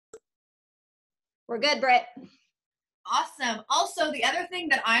We're good, Britt. Awesome. Also, the other thing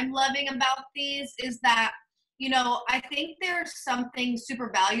that I'm loving about these is that, I think there's something super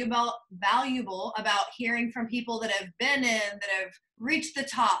valuable about hearing from people that have been in, that have reached the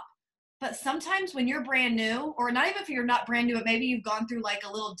top. But sometimes when you're brand new, or not even if you're not brand new, but maybe you've gone through like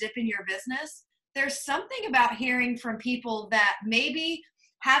a little dip in your business, there's something about hearing from people that maybe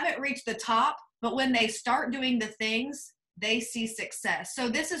haven't reached the top, but when they start doing the things, they see success. So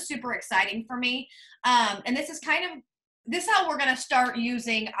this is super exciting for me. And this is how we're going to start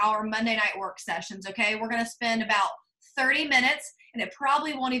using our Monday night work sessions. Okay. We're going to spend about 30 minutes, and it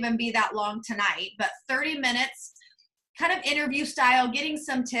probably won't even be that long tonight, but 30 minutes kind of interview style, getting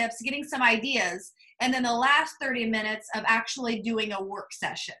some tips, getting some ideas. And then the last 30 minutes of actually doing a work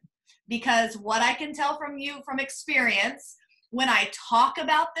session, because what I can tell from you from experience, when I talk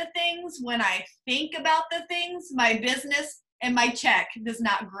about the things, when I think about the things, my business and my check does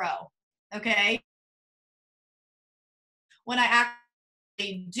not grow. Okay. When I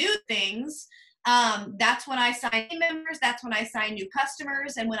actually do things, that's when I sign members, that's when I sign new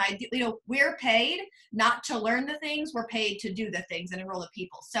customers. And when I do, we're paid not to learn the things, we're paid to do the things and enroll the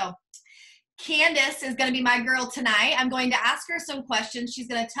people. So Candace is going to be my girl tonight. I'm going to ask her some questions. She's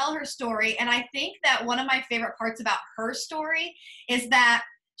going to tell her story. And I think that one of my favorite parts about her story is that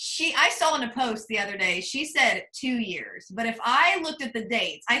I saw in a post the other day, she said 2 years, but if I looked at the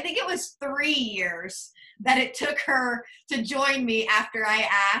dates, I think it was 3 years that it took her to join me after I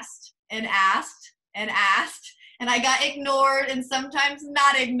asked and asked and asked, and I got ignored and sometimes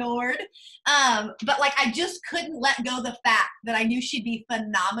not ignored. But I just couldn't let go of the fact that I knew she'd be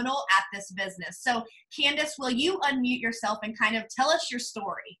phenomenal at this business. So Candace, will you unmute yourself and kind of tell us your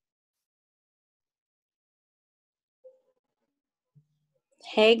story?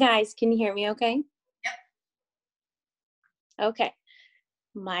 Hey guys, can you hear me okay? Yep. Okay.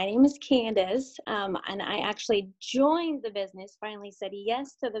 My name is Candace, and I actually joined the business, finally said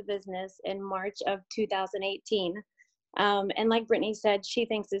yes to the business in March of 2018. And like Brittany said, she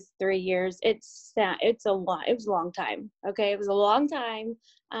thinks it's 3 years. It's a lot. It was a long time. Okay. It was a long time.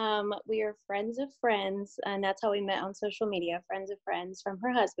 We are friends of friends, and that's how we met on social media, friends of friends from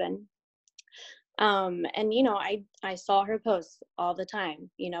her husband. And I saw her posts all the time.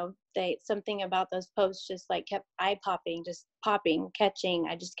 Something about those posts just kept eye popping, just popping, catching.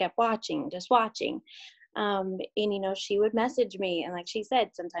 I just kept watching, just watching. And she would message me, and like she said,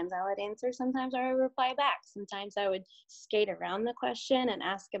 sometimes I would answer, sometimes I would reply back, sometimes I would skate around the question and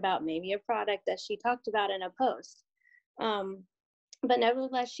ask about maybe a product that she talked about in a post. But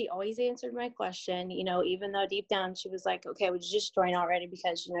nevertheless, she always answered my question, even though deep down she was like, okay, would you just join already?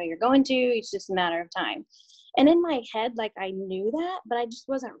 Because, you're going to, it's just a matter of time. And in my head, I knew that, but I just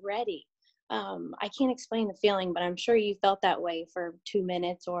wasn't ready. I can't explain the feeling, but I'm sure you felt that way for 2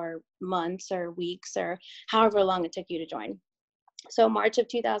 minutes or months or weeks or however long it took you to join. So March of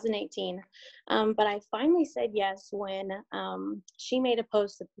 2018. But I finally said yes when she made a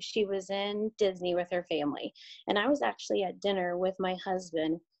post that she was in Disney with her family. And I was actually at dinner with my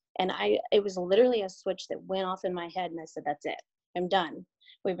husband, and it was literally a switch that went off in my head, and I said, that's it. I'm done.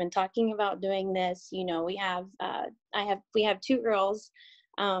 We've been talking about doing this. We have 2 girls,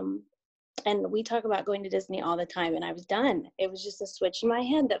 and we talk about going to Disney all the time, and I was done. It was just a switch in my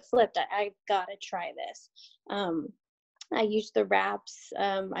head that flipped. I gotta try this. I used the wraps,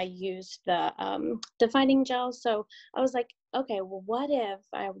 I used the defining gel. So I was like, okay, well, what if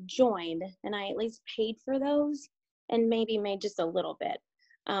I joined and I at least paid for those and maybe made just a little bit?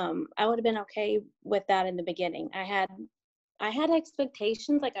 I would have been okay with that in the beginning. I had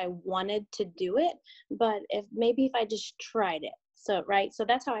expectations, I wanted to do it, but if I just tried it. So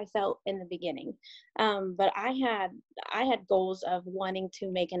that's how I felt in the beginning. But I had goals of wanting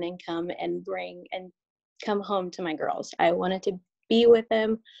to make an income and come home to my girls. I wanted to be with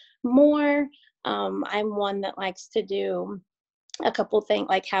them more. I'm one that likes to do a couple things,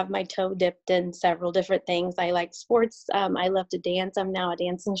 have my toe dipped in several different things. I like sports. I love to dance. I'm now a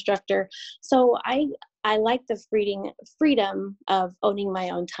dance instructor. So I like the freedom of owning my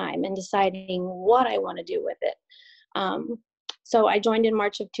own time and deciding what I want to do with it. So I joined in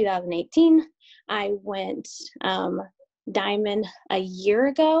March of 2018. I went Diamond a year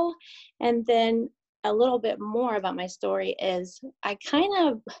ago, and then a little bit more about my story is I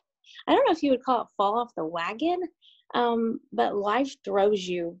don't know if you would call it fall off the wagon, but life throws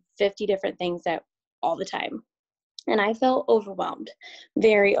you 50 different things all the time. And I felt overwhelmed,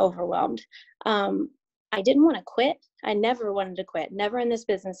 very overwhelmed. I didn't want to quit. I never wanted to quit. Never in this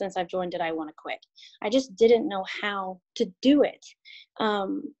business since I've joined did I want to quit. I just didn't know how to do it.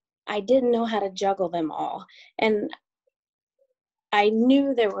 I didn't know how to juggle them all. And I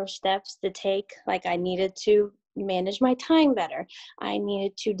knew there were steps to take, like I needed to manage my time better. I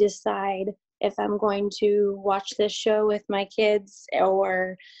needed to decide if I'm going to watch this show with my kids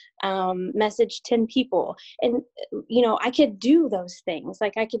or message 10 people. And, I could do those things.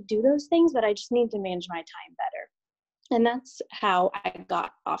 Like I could do those things, but I just need to manage my time better. And that's how I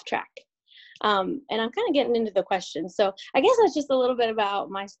got off track. And I'm kind of getting into the questions. So I guess that's just a little bit about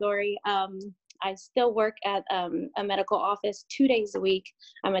my story. I still work at a medical office 2 days a week.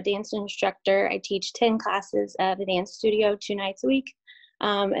 I'm a dance instructor. I teach 10 classes at a dance studio 2 nights a week.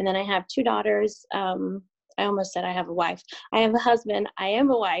 And then I have 2 daughters. I almost said I have a wife. I have a husband. I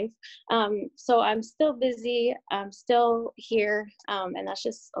am a wife. So I'm still busy. I'm still here. And that's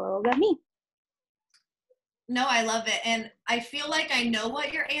just a little bit of me. No, I love it. And I feel like I know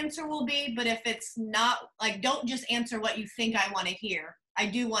what your answer will be, but if it's not, like, don't just answer what you think I want to hear. I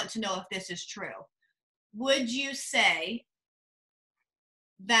do want to know if this is true. Would you say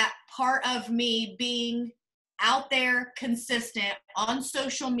that part of me being out there consistent on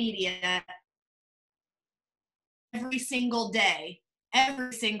social media every single day,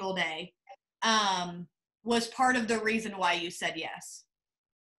 was part of the reason why you said yes?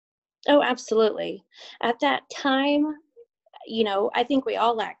 Oh, absolutely. At that time, I think we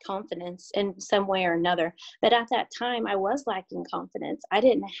all lack confidence in some way or another. But at that time, I was lacking confidence. I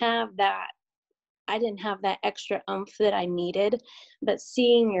didn't have that. I didn't have that extra oomph that I needed. But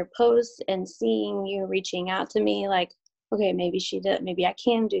seeing your posts and seeing you reaching out to me, like, okay, maybe she did. Maybe I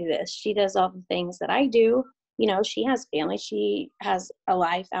can do this. She does all the things that I do. She has family. She has a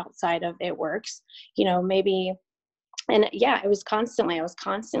life outside of it works. Maybe. And yeah, I was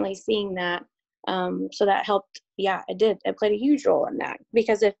constantly seeing that. So that helped. Yeah, it did. It played a huge role in that,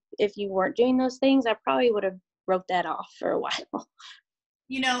 because if you weren't doing those things, I probably would have wrote that off for a while.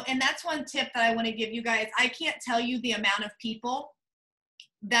 And that's one tip that I want to give you guys. I can't tell you the amount of people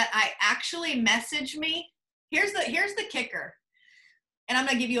that I actually message me. Here's the kicker. And I'm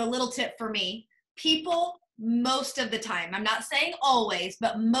going to give you a little tip for me. People, most of the time, I'm not saying always,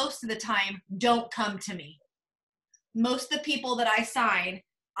 but most of the time, don't come to me. Most of the people that I sign,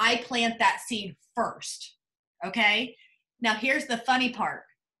 I plant that seed first. Okay? Now, here's the funny part.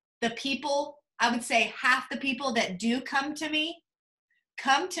 The people, I would say half the people that do come to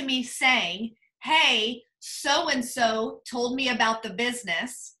me saying, hey, so-and-so told me about the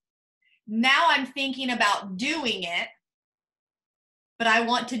business. Now I'm thinking about doing it, but I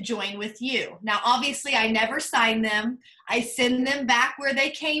want to join with you. Now, obviously, I never sign them. I send them back where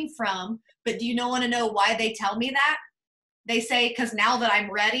they came from. But do you want to know why they tell me that? They say, because now that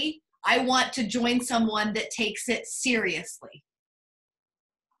I'm ready, I want to join someone that takes it seriously.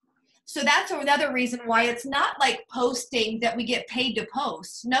 So that's another reason why it's not like posting that we get paid to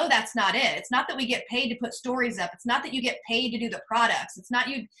post. No, that's not it. It's not that we get paid to put stories up. It's not that you get paid to do the products. It's not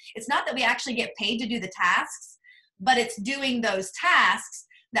that we actually get paid to do the tasks, but it's doing those tasks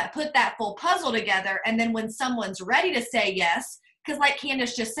that put that full puzzle together. And then when someone's ready to say yes, because like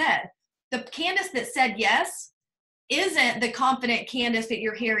Candace just said, the Candace that said yes isn't the confident Candace that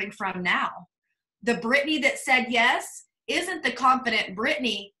you're hearing from now. The Brittany that said yes isn't the confident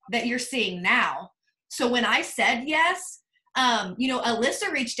Brittany that you're seeing now. So when I said yes,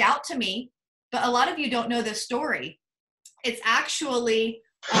 Alyssa reached out to me, but a lot of you don't know this story. It's actually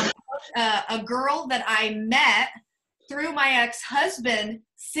a girl that I met through my ex-husband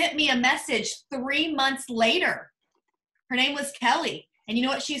sent me a message 3 months later. Her name was Kelly. And you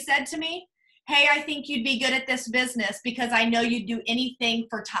know what she said to me? Hey, I think you'd be good at this business because I know you'd do anything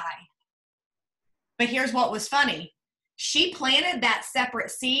for Ty. But here's what was funny. She planted that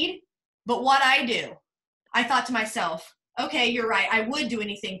separate seed, but what I thought to myself, okay, you're right. I would do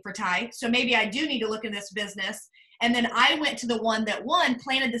anything for Ty. So maybe I do need to look in this business. And then I went to the one that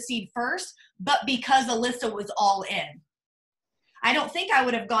planted the seed first, but because Alyssa was all in. I don't think I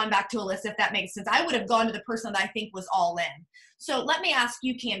would have gone back to Alyssa, if that makes sense. I would have gone to the person that I think was all in. So let me ask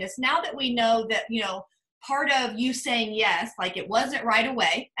you, Candace, now that we know that, part of you saying yes, like it wasn't right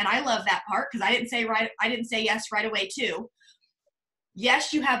away, and I love that part because I didn't say yes right away too.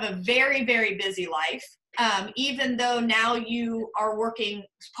 Yes, you have a very, very busy life. Even though now you are working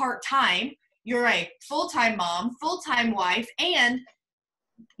part-time, you're a full-time mom, full-time wife, and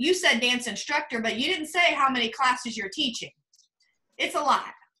you said dance instructor, but you didn't say how many classes you're teaching. It's a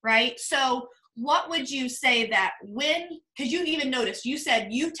lot, right? So what would you say that because you even noticed, you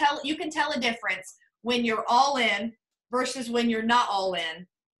said you can tell a difference when you're all in versus when you're not all in.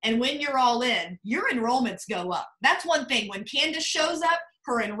 And when you're all in, your enrollments go up. That's one thing. When Candace shows up,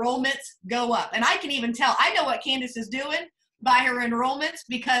 her enrollments go up. And I can even tell, I know what Candace is doing by her enrollments,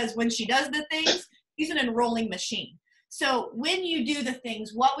 because when she does the things, she's an enrolling machine. So when you do the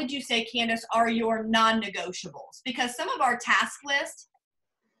things, what would you say, Candace, are your non-negotiables? Because some of our task lists,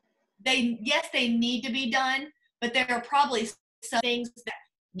 yes, they need to be done, but there are probably some things that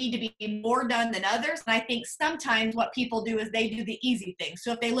need to be more done than others. And I think sometimes what people do is they do the easy thing.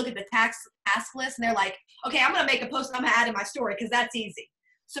 So if they look at the task list and they're like, okay, I'm going to make a post and I'm going to add in my story because that's easy.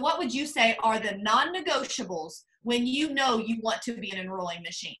 So what would you say are the non-negotiables when you know you want to be an enrolling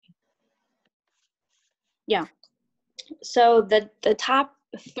machine? Yeah. So the top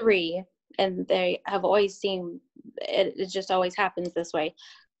three, and they have always seen it just always happens this way.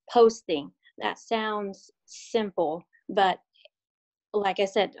 Posting. That sounds simple, but like I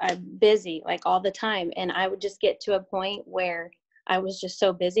said, I'm busy like all the time. And I would just get to a point where I was just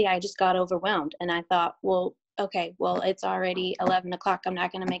so busy, I just got overwhelmed. And I thought, well, okay, well, it's already 11 o'clock. I'm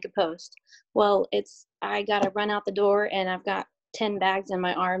not going to make a post. Well, I got to run out the door and I've got 10 bags in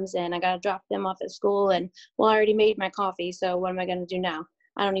my arms and I got to drop them off at school. And well, I already made my coffee. So what am I going to do now?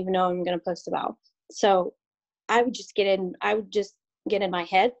 I don't even know what I'm going to post about. So I would just get in my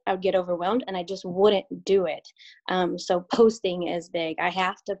head. I would get overwhelmed and I just wouldn't do it. So posting is big. I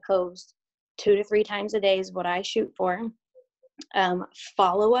have to post 2 to 3 times a day is what I shoot for.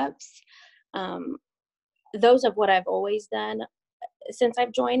 Follow-ups. Those are what I've always done since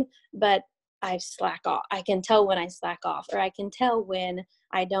I've joined, but I slack off. I can tell when I slack off, or I can tell when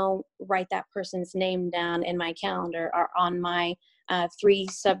I don't write that person's name down in my calendar or on my 3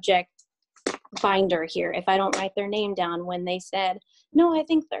 subject binder here. If I don't write their name down when they said, no, I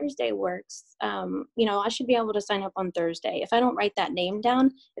think Thursday works. I should be able to sign up on Thursday. If I don't write that name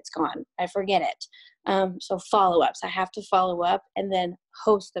down, it's gone. I forget it. So follow-ups, I have to follow up and then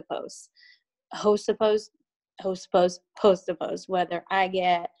host a post. Host a post, post a post, whether I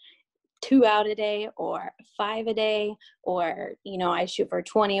get 2 out a day or 5 a day, or, I shoot for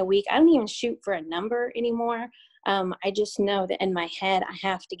 20 a week. I don't even shoot for a number anymore. I just know that in my head, I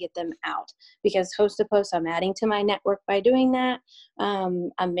have to get them out because host to post, I'm adding to my network by doing that.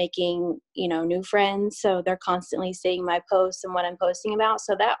 I'm making, new friends. So they're constantly seeing my posts and what I'm posting about.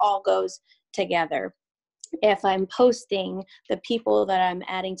 So that all goes together. If I'm posting, the people that I'm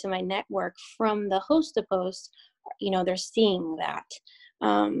adding to my network from the host to post, they're seeing that.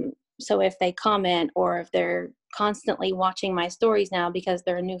 So if they comment or if they're constantly watching my stories now because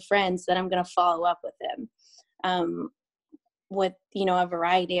they're new friends, then I'm going to follow up with them with, a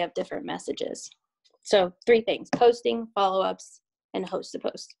variety of different messages. So 3 things: posting, follow-ups, and host to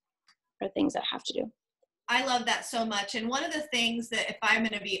post are things I have to do. I love that so much. And one of the things that, if I'm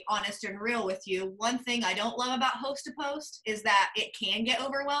going to be honest and real with you, one thing I don't love about host to post is that it can get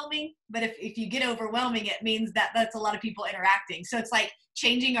overwhelming. But if you get overwhelming, it means that that's a lot of people interacting. So it's like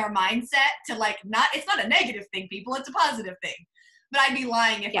changing our mindset to it's not a negative thing, people, it's a positive thing. But I'd be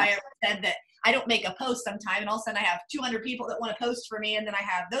lying if I ever said that I don't make a post sometime and all of a sudden I have 200 people that want to post for me. And then I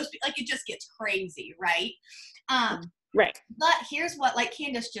have those, it just gets crazy. Right. Right. But here's what, like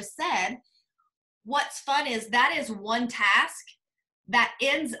Candace just said, what's fun is that is one task that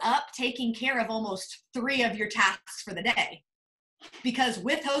ends up taking care of almost 3 of your tasks for the day. Because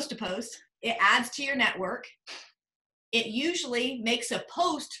with host to post, it adds to your network. It usually makes a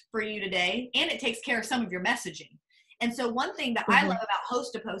post for you today, and it takes care of some of your messaging. And so one thing that I love about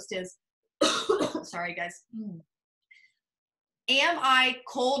host to post is, sorry guys, am I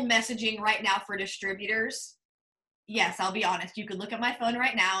cold messaging right now for distributors? Yes, I'll be honest. You could look at my phone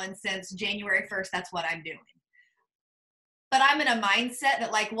right now, and since January 1st, that's what I'm doing. But I'm in a mindset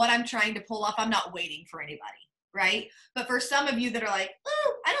that what I'm trying to pull off, I'm not waiting for anybody, right? But for some of you that are like,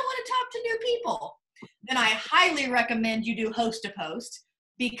 oh, I don't want to talk to new people, then I highly recommend you do host to post,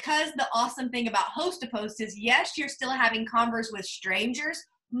 because the awesome thing about host to post is, yes, you're still having converse with strangers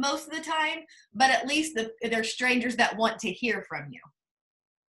most of the time, but at least they're strangers that want to hear from you,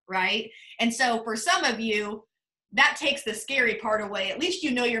 right? And so for some of you, that takes the scary part away. At least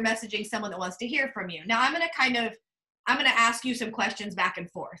you're messaging someone that wants to hear from you. Now I'm going to ask you some questions back and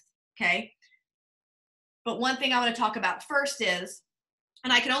forth, okay? But one thing I want to talk about first is,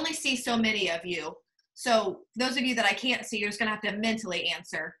 and I can only see so many of you, so those of you that I can't see, you're just going to have to mentally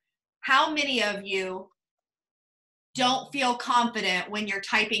answer. How many of you don't feel confident when you're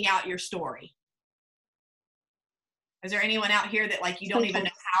typing out your story? Is there anyone out here that you don't even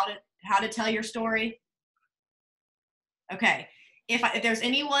know how to tell your story? Okay. If there's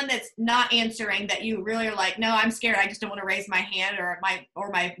anyone that's not answering that you really are like, no, I'm scared, I just don't want to raise my hand, or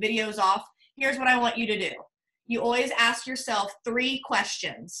my video's off, here's what I want you to do. You always ask yourself 3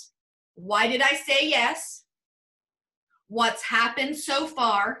 questions. Why did I say yes? What's happened so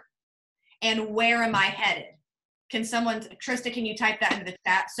far? And where am I headed? Trista, can you type that into the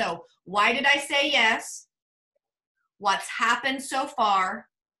chat? So why did I say yes? what's happened so far,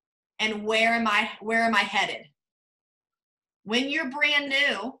 and where am I headed? When you're brand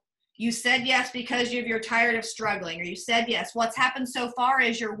new, you said yes because you're tired of struggling, or you said yes. What's happened so far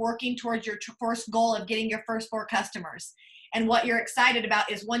is you're working towards your first goal of getting your first 4 customers. And what you're excited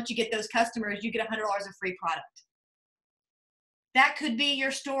about is once you get those customers, you get $100 of free product. That could be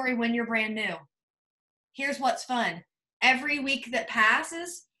your story when you're brand new. Here's what's fun. Every week that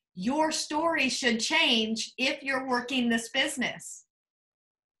passes, your story should change if you're working this business.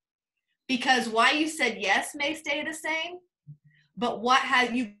 Because why you said yes may stay the same, but what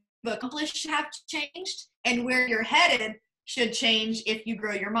have you accomplished have changed, and where you're headed should change if you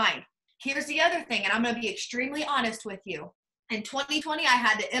grow your mind. Here's the other thing, and I'm going to be extremely honest with you. In 2020, I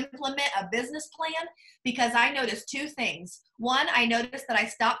had to implement a business plan because I noticed 2 things. One, I noticed that I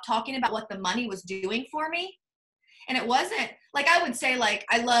stopped talking about what the money was doing for me. And it wasn't like I would say, like,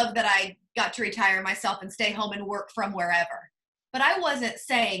 I love that I got to retire myself and stay home and work from wherever. But I wasn't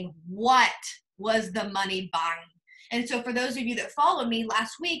saying what was the money buying. And so for those of you that follow me,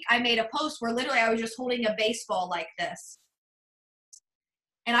 last week I made a post where literally I was just holding a baseball like this.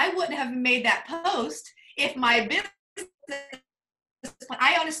 And I wouldn't have made that post if my business,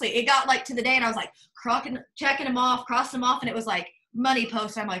 I honestly, it got like to the day and I was like checking them off, crossing them off, and it was like money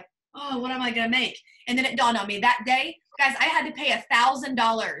post. I'm like, oh, what am I going to make? And then it dawned on me that day, guys, I had to pay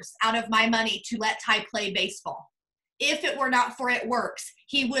 $1,000 out of my money to let Ty play baseball. If it were not for It Works,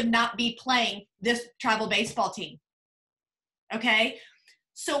 he would not be playing this travel baseball team. Okay?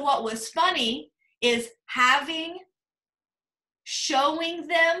 So what was funny is showing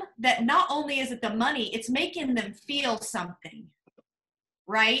them that not only is it the money, it's making them feel something,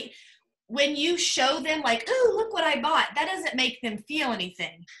 right? When you show them like, ooh, look what I bought, that doesn't make them feel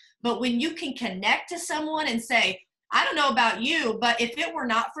anything. But when you can connect to someone and say, I don't know about you, but if it were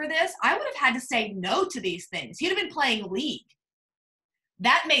not for this, I would have had to say no to these things. You'd have been playing league.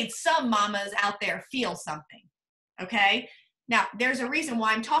 That made some mamas out there feel something, okay? Now, there's a reason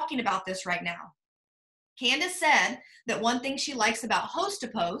why I'm talking about this right now. Candace said that one thing she likes about Host to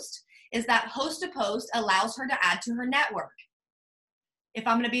Post is that Host to Post allows her to add to her network. If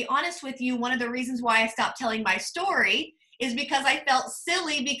I'm going to be honest with you, one of the reasons why I stopped telling my story is because I felt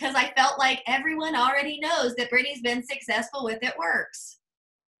silly, because I felt like everyone already knows that Brittany's been successful with It Works.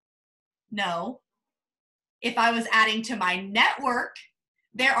 No. If I was adding to my network,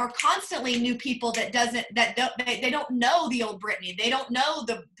 there are constantly new people that don't know the old Brittany. They don't know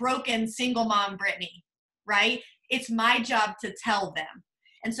the broken single mom Brittany, right? It's my job to tell them.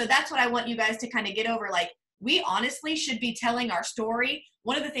 And so that's what I want you guys to kind of get over. Like, we honestly should be telling our story.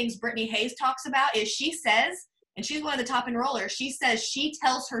 One of the things Brittany Hayes talks about is she says, and she's one of the top enrollers, she says she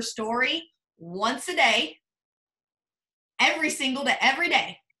tells her story once a day, every single day, every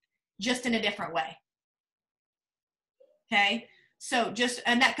day, just in a different way. Okay? So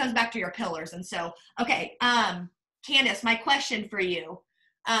and that comes back to your pillars. And so, okay, Candace, my question for you,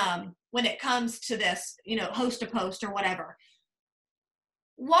 when it comes to this, Host to Post or whatever,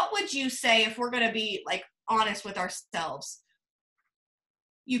 what would you say, if we're going to be like honest with ourselves?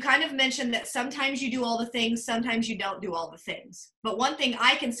 You kind of mentioned that sometimes you do all the things, sometimes you don't do all the things. But one thing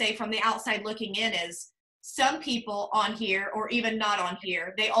I can say from the outside looking in is some people on here, or even not on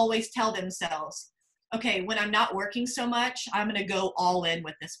here, they always tell themselves, okay, when I'm not working so much, I'm going to go all in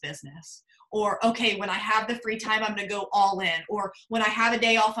with this business. Or, okay, when I have the free time, I'm going to go all in. Or when I have a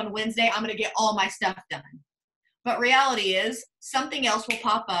day off on Wednesday, I'm going to get all my stuff done. But reality is something else will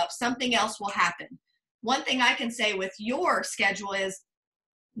pop up. Something else will happen. One thing I can say with your schedule is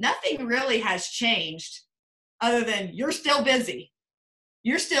nothing really has changed other than you're still busy.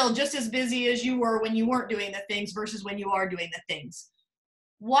 You're still just as busy as you were when you weren't doing the things versus when you are doing the things.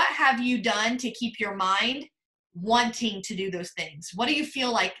 What have you done to keep your mind wanting to do those things? What do you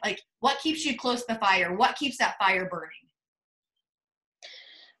feel like what keeps you close to the fire? What keeps that fire burning?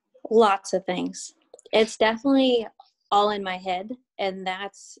 Lots of things. It's definitely all in my head, and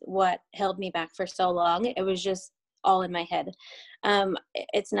that's what held me back for so long. It was just all in my head.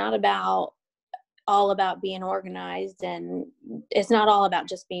 It's not all about being organized, and it's not all about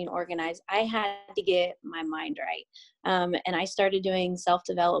just being organized. I had to get my mind right. And I started doing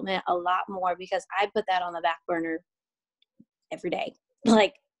self-development a lot more because I put that on the back burner every day.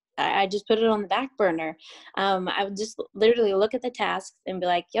 Like, I just put it on the back burner. I would just literally look at the tasks and be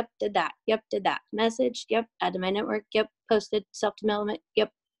like, yep, did that. Yep, did that. Message. Yep, add to my network. Yep, posted. Self-development.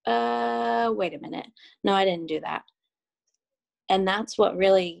 Yep. Wait a minute. No, I didn't do that. And that's what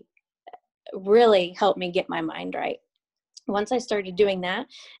really helped me get my mind right. Once I started doing that,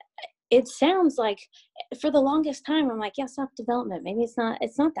 it sounds like, for the longest time, I'm like, yeah, self-development, maybe it's not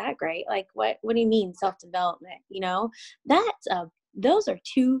that great. Like, what do you mean self-development? You know, those are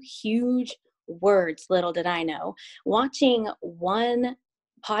two huge words. Little did I know, watching one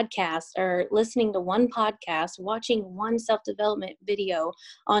podcast or listening to one podcast, watching one self-development video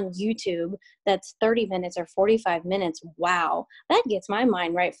on YouTube that's 30 minutes or 45 minutes. Wow. That gets my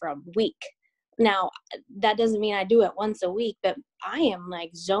mind right for a week. Now, that doesn't mean I do it once a week, but I am like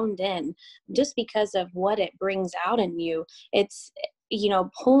zoned in just because of what it brings out in you. It's,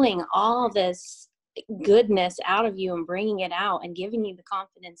 pulling all this goodness out of you and bringing it out and giving you the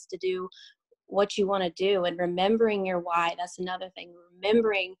confidence to do what you want to do, and remembering your why. That's another thing.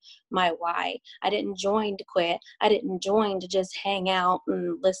 Remembering my why. I didn't join to quit. I didn't join to just hang out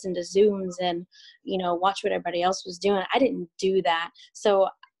and listen to Zooms and, watch what everybody else was doing. I didn't do that. So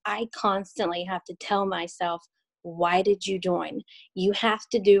I constantly have to tell myself, why did you join? You have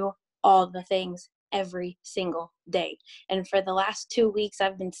to do all the things every single day. And for the last 2 weeks,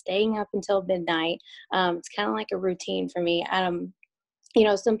 I've been staying up until midnight. It's kind of like a routine for me.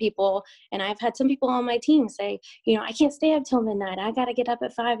 Some people, and I've had some people on my team say, I can't stay up till midnight. I got to get up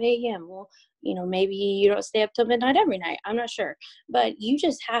at 5 a.m. Well, maybe you don't stay up till midnight every night. I'm not sure. But you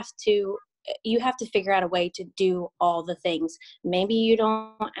have to figure out a way to do all the things. Maybe you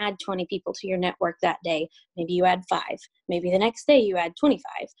don't add 20 people to your network that day. Maybe you add 5. Maybe the next day you add 25.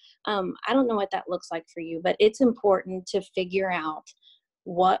 I don't know what that looks like for you, but it's important to figure out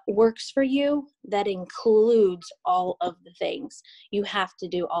what works for you that includes all of the things. You have to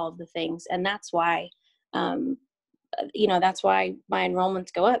do all of the things. And that's why, that's why my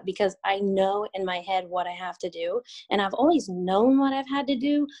enrollments go up, because I know in my head what I have to do. And I've always known what I've had to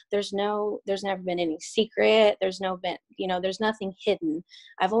do. There's never been any secret. There's nothing hidden.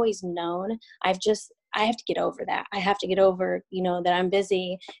 I've always known. I have to get over that. I have to get over, that I'm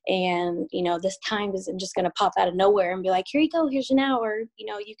busy, and, this time isn't just going to pop out of nowhere and be like, here you go, here's an hour,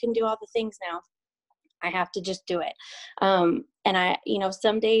 you can do all the things now. I have to just do it. And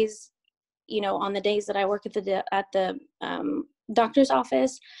some days, on the days that I work at the doctor's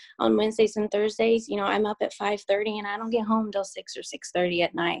office on Wednesdays and Thursdays, I'm up at 5:30 and I don't get home till 6 or 6:30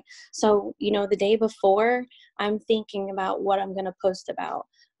 at night. So, the day before, I'm thinking about what I'm going to post about.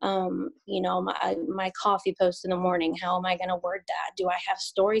 My coffee post in the morning, how am I going to word that? Do I have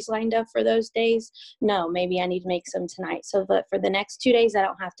stories lined up for those days? No, maybe I need to make some tonight, so that for the next 2 days, I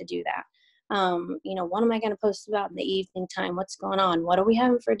don't have to do that. What am I going to post about in the evening time? What's going on? What are we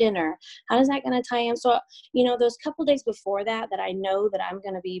having for dinner? How is that going to tie in? So, those couple days before that I know that I'm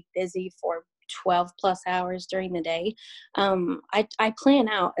going to be busy for 12 plus hours during the day. I plan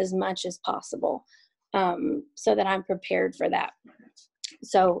out as much as possible, so that I'm prepared for that.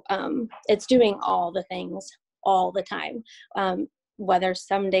 So it's doing all the things all the time. Whether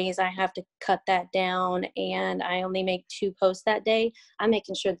some days I have to cut that down and I only make 2 posts that day, I'm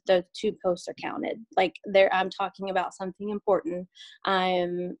making sure that those 2 posts are counted. Like I'm talking about something important.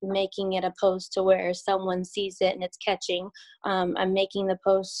 I'm making it a post to where someone sees it and it's catching. I'm making the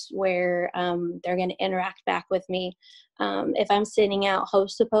posts where they're going to interact back with me. If I'm sending out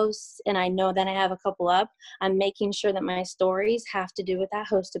host posts and I know that I have a couple up, I'm making sure that my stories have to do with that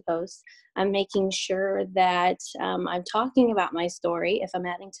host post. I'm making sure that I'm talking about my story if I'm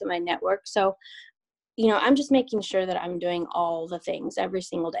adding to my network. So, I'm just making sure that I'm doing all the things every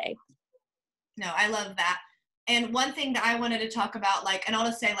single day. No, I love that. And one thing that I wanted to talk about, and I'll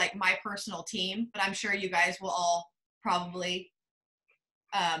just say my personal team, but I'm sure you guys will all probably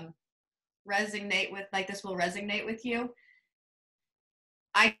resonate with, this will resonate with you.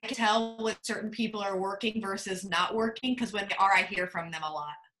 I can tell when certain people are working versus not working, because when they are, I hear from them a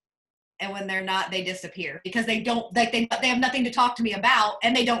lot. And when they're not, they disappear because they don't, they have nothing to talk to me about,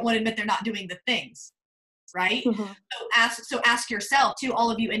 and they don't want to admit they're not doing the things. Right? Mm-hmm. So ask yourself too, all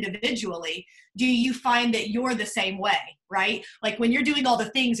of you individually, do you find that you're the same way? Right? Like when you're doing all the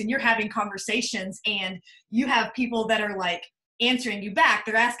things and you're having conversations and you have people that are answering you back,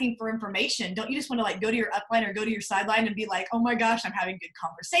 they're asking for information. Don't you just want to go to your upline or go to your sideline and be like, oh my gosh, I'm having good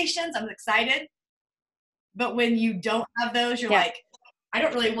conversations, I'm excited. But when you don't have those, you're like, I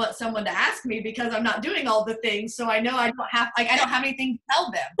don't really want someone to ask me because I'm not doing all the things. So I know I don't have anything to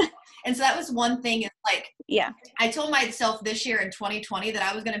tell them. And so that was one thing. Is I told myself this year in 2020 that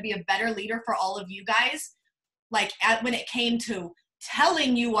I was going to be a better leader for all of you guys. When it came to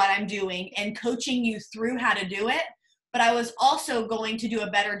telling you what I'm doing and coaching you through how to do it, but I was also going to do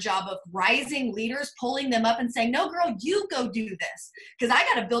a better job of rising leaders, pulling them up and saying, no, girl, you go do this. Because I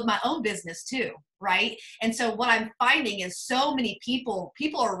got to build my own business too, right? And so what I'm finding is so many people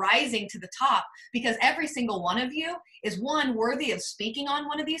are rising to the top because every single one of you is, one, worthy of speaking on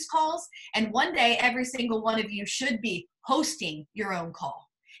one of these calls. And one day, every single one of you should be hosting your own call,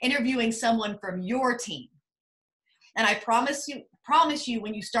 interviewing someone from your team. And I promise you,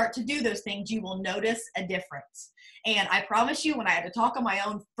 when you start to do those things, you will notice a difference. And I promise you, when I had to talk on my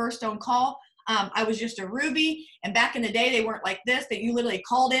own first own call, I was just a Ruby. And back in the day, they weren't like this, that you literally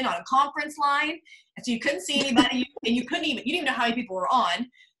called in on a conference line. And so you couldn't see anybody and you didn't even know how many people were on,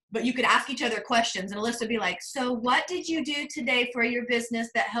 but you could ask each other questions. And Alyssa would be like, so what did you do today for your business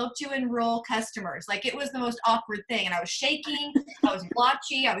that helped you enroll customers? Like, it was the most awkward thing. And I was shaking, I was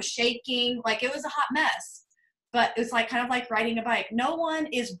blotchy, I was shaking, like it was a hot mess. But it's like kind of like riding a bike. No one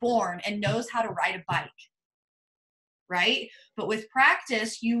is born and knows how to ride a bike, right? But with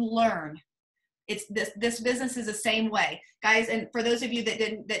practice, you learn. It's this business is the same way, guys. And for those of you that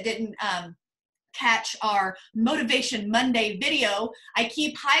didn't catch our Motivation Monday video, I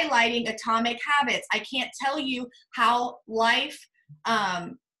keep highlighting atomic habits. I can't tell you how life,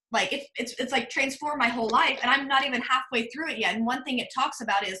 like it's like transformed my whole life, and I'm not even halfway through it yet. And one thing it talks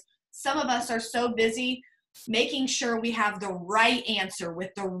about is some of us are so busy making sure we have the right answer with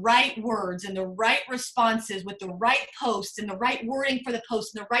the right words and the right responses with the right posts and the right wording for the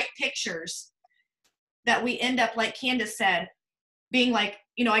post and the right pictures, that we end up, like Candace said, being like,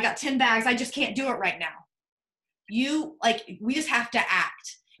 I got 10 bags. I just can't do it right now. We just have to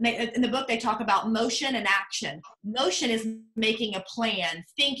act. In the book, they talk about motion and action. Motion is making a plan,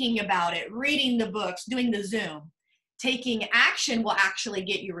 thinking about it, reading the books, doing the Zoom. Taking action will actually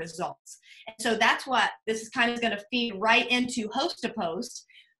get you results. And so that's what this is kind of going to feed right into host to post.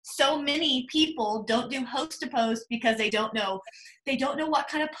 So many people don't do host to post because they don't know what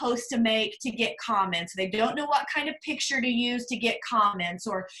kind of post to make to get comments. They don't know what kind of picture to use to get comments,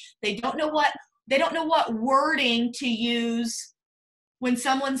 or they don't know what wording to use. When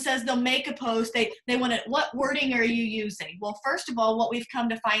someone says they'll make a post, they want to, what wording are you using? Well, first of all, what we've come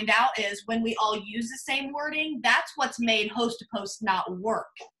to find out is when we all use the same wording, that's what's made host to post not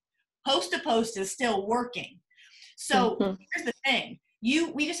work. Host to post is still working. So here's the thing.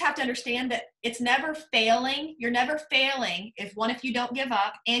 We just have to understand that it's never failing. You're never failing if you don't give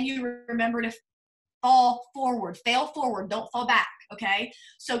up, and you remember to fail forward, don't fall back. Okay.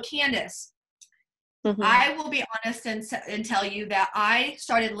 So Candace, I will be honest and tell you that I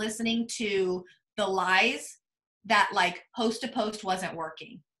started listening to the lies that like host to post wasn't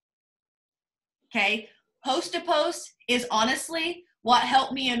working. Okay. Host to post is honestly what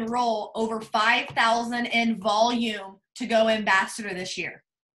helped me enroll over 5,000 in volume to go ambassador this year.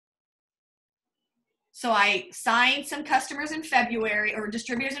 So I signed some customers in February, or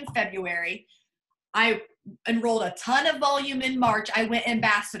distributors in February. I enrolled a ton of volume in March. I went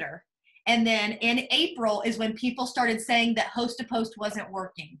ambassador. And then in April is when people started saying that host to post wasn't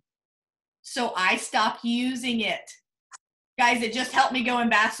working. So I stopped using it. Guys, it just helped me go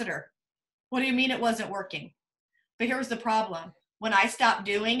ambassador. What do you mean it wasn't working? But here's the problem. When I stopped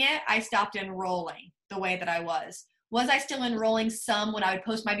doing it, I stopped enrolling the way that I was. Was I still enrolling some when I would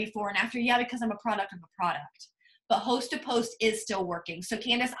post my before and after? Yeah, because I'm a product of a product. But host to post is still working. So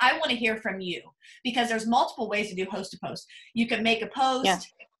Candace, I want to hear from you, because there's multiple ways to do host to post. You can make a post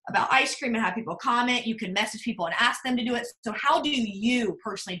about ice cream and have people comment. You can message people and ask them to do it. So how do you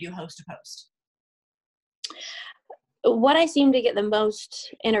personally do host to post? What I seem to get the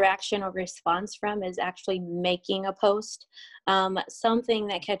most interaction or response from is actually making a post, something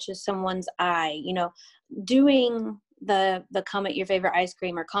that catches someone's eye, doing the comment your favorite ice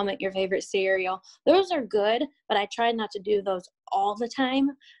cream or comment your favorite cereal. Those are good, but I try not to do those all the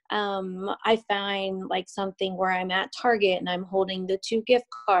time. I find like something where I'm at Target and I'm holding the 2 gift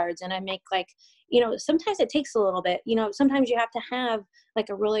cards and I make like, sometimes it takes a little bit, sometimes you have to have like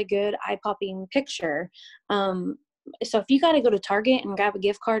a really good eye-popping picture. So if you got to go to Target and grab a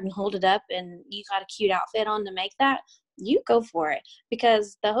gift card and hold it up and you got a cute outfit on to make that, you go for it.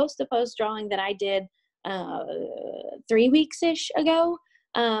 Because the host to post drawing that I did 3 weeks-ish ago,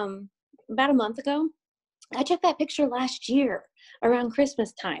 about a month ago, I took that picture last year around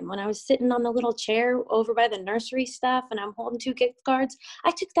Christmas time when I was sitting on the little chair over by the nursery stuff and I'm holding 2 gift cards.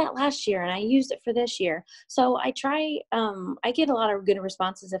 I took that last year and I used it for this year. So I try, I get a lot of good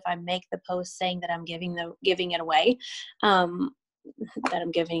responses if I make the post saying that I'm giving it away, that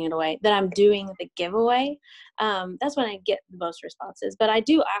I'm giving it away, that I'm doing the giveaway. That's when I get the most responses. But I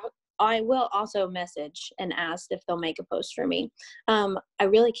I will also message and ask if they'll make a post for me. I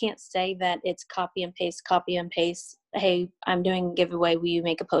really can't say that it's copy and paste. Hey, I'm doing a giveaway. Will you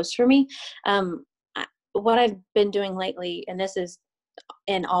make a post for me? What I've been doing lately, and this is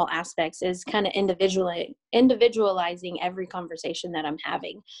in all aspects, is kind of individualizing every conversation that I'm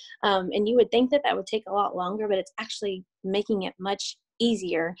having. And you would think that would take a lot longer, but it's actually making it much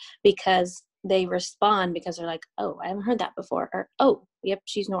easier because they respond because they're like, oh, I haven't heard that before, or, oh, yep,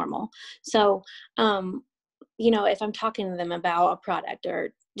 she's normal. So, if I'm talking to them about a product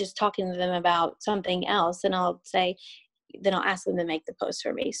or just talking to them about something else, then I'll ask them to make the post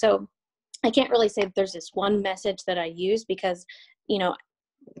for me. So I can't really say that there's this one message that I use because,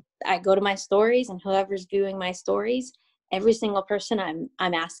 I go to my stories, and whoever's viewing my stories, every single person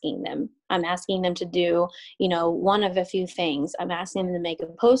I'm asking them to do, one of a few things. I'm asking them to make a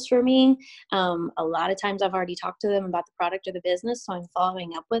post for me. A lot of times I've already talked to them about the product or the business, so I'm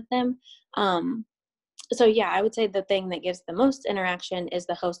following up with them. So yeah, I would say the thing that gives the most interaction is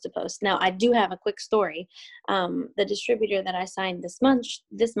the host to post. Now, I do have a quick story. The distributor that I signed this month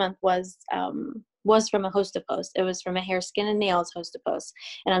was from a host to post. It was from a hair, skin, and nails host to post.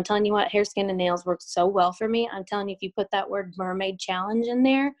 And I'm telling you what, hair, skin, and nails worked so well for me. I'm telling you, if you put that word mermaid challenge in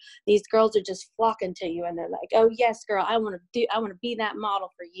there, these girls are just flocking to you, and they're like, oh yes, girl, I want to be that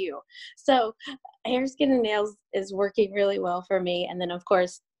model for you. So hair, skin, and nails is working really well for me. And then of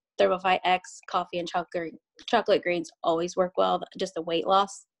course, Thermify X, coffee and chocolate greens always work well, just a weight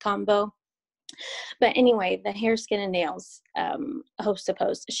loss combo. But anyway, the hair, skin, and nails host to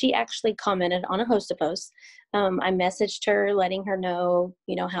post, she actually commented on a host to post. I messaged her, letting her know,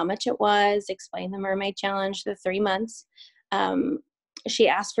 how much it was, explain the mermaid challenge, the 3 months. She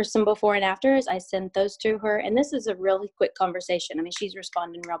asked for some before and afters. I sent those to her, and this is a really quick conversation. I mean, she's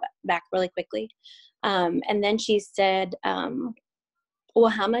responding back really quickly. And then she said, well,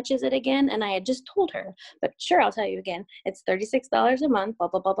 how much is it again? And I had just told her, but sure, I'll tell you again. It's $36 a month, blah,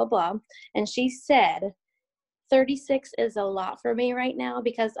 blah, blah, blah, blah. And she said, 36 is a lot for me right now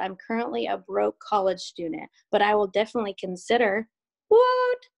because I'm currently a broke college student, but I will definitely consider.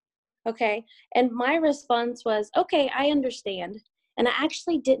 What? Okay. And my response was, okay, I understand. And I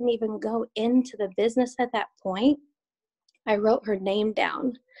actually didn't even go into the business at that point. I wrote her name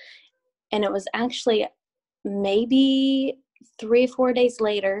down, and it was actually maybe 3 or 4 days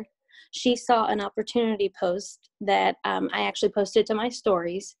later, she saw an opportunity post that I actually posted to my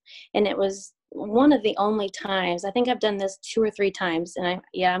stories. And it was one of the only times, I think I've done this 2 or 3 times, and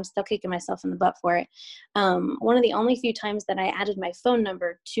I'm still kicking myself in the butt for it. One of the only few times that I added my phone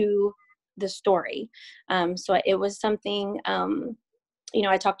number to the story. So it was something,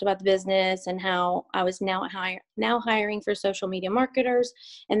 I talked about the business and how I was now hiring for social media marketers.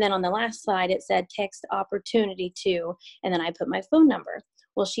 And then on the last slide, it said text opportunity to, and then I put my phone number.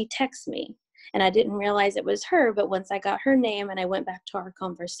 Well, she texted me, and I didn't realize it was her. But once I got her name and I went back to our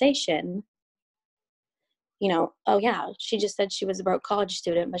conversation, oh yeah, she just said she was a broke college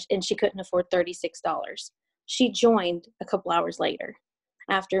student, and she couldn't afford $36. She joined a couple hours later,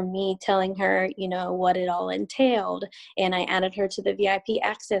 after me telling her, what it all entailed. And I added her to the VIP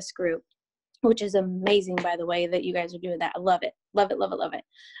access group, which is amazing, by the way, that you guys are doing that. I love it. Love it, love it, love it.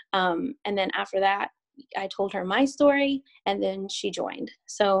 And then after that, I told her my story, and then she joined.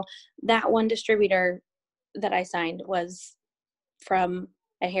 So that one distributor that I signed was from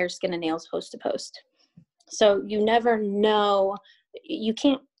a hair, skin, and nails host to post. So you never know. You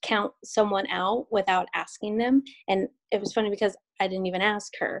can't count someone out without asking them. And it was funny because I didn't even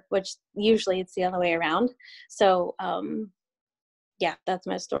ask her, which usually it's the other way around. So, yeah, that's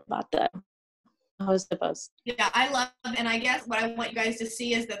my story about the host to post. Yeah, I love, and I guess what I want you guys to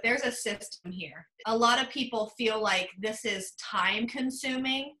see is that there's a system here. A lot of people feel like this is time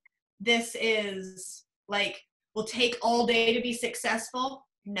consuming. This is will take all day to be successful.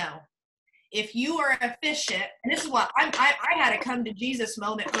 No. If you are efficient, and this is what I had a come to Jesus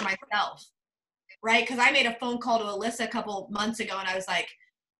moment for myself, right? Because I made a phone call to Alyssa a couple months ago, and I was like,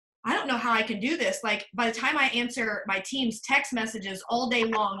 I don't know how I can do this. Like, by the time I answer my team's text messages all day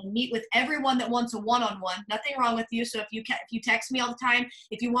long and meet with everyone that wants a one-on-one, nothing wrong with you. So if you text me all the time,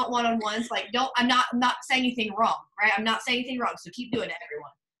 if you want one-on-ones, I'm not saying anything wrong, right? I'm not saying anything wrong. So keep doing it,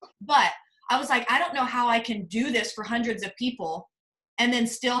 everyone. But I was like, I don't know how I can do this for hundreds of people and then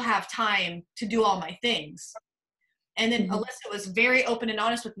still have time to do all my things. And then Alyssa was very open and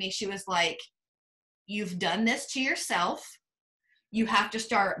honest with me. She was like, you've done this to yourself. You have to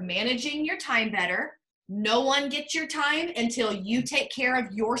start managing your time better. No one gets your time until you take care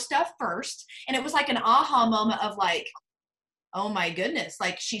of your stuff first. And it was like an aha moment of like, oh my goodness,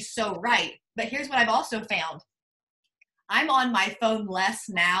 like she's so right. But here's what I've also found. I'm on my phone less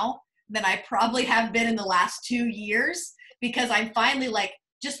now than I probably have been in the last 2 years, because I'm finally like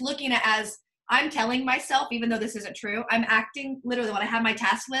just looking at, as I'm telling myself, even though this isn't true, I'm acting literally when I have my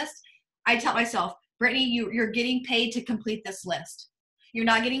task list, I tell myself, Brittany, you're getting paid to complete this list. You're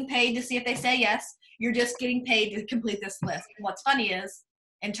not getting paid to see if they say yes. You're just getting paid to complete this list. And what's funny is,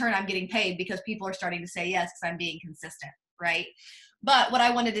 in turn, I'm getting paid because people are starting to say yes because I'm being consistent, right? But what I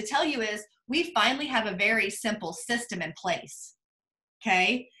wanted to tell you is we finally have a very simple system in place,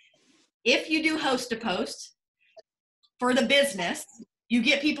 okay? If you do host to post for the business, you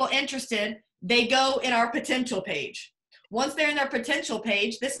get people interested, they go in our potential page. Once they're in their potential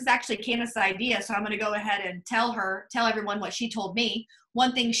page, this is actually Candace's idea, so I'm going to go ahead and tell everyone what she told me.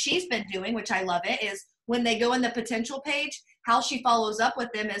 One thing she's been doing, which I love it, is when they go in the potential page, how she follows up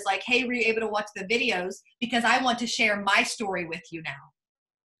with them is like, hey, were you able to watch the videos? Because I want to share my story with you now.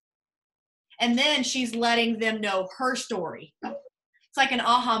 And then she's letting them know her story. It's like an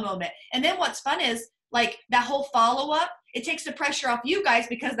aha moment. And then what's fun is, like, that whole follow-up, it takes the pressure off you guys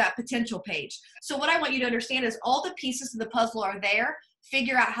because of that potential page. So what I want you to understand is all the pieces of the puzzle are there.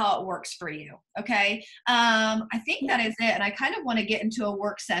 Figure out how it works for you, okay? I think that is it, and I kind of want to get into a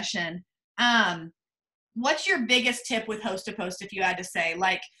work session. What's your biggest tip with host to post, if you had to say?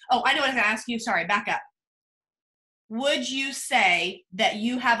 Like, oh, I know what I was going to ask you. Sorry, back up. Would you say that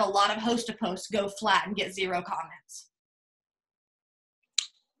you have a lot of host to posts go flat and get 0 comments?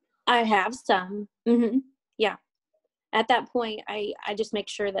 I have some. Yeah. At that point, I just make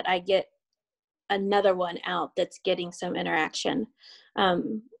sure that I get another one out that's getting some interaction.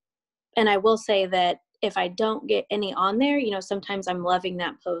 And I will say that if I don't get any on there, sometimes I'm loving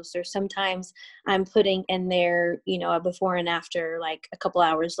that post, or sometimes I'm putting in there, a before and after, like a couple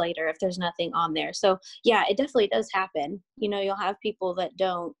hours later, if there's nothing on there. So yeah, it definitely does happen. You'll have people that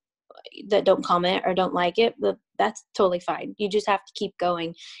don't comment or don't like it, but that's totally fine. You just have to keep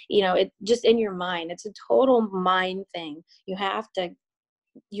going. It just in your mind, it's a total mind thing. You have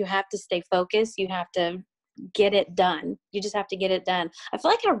to stay focused. You have to get it done. You just have to get it done. I feel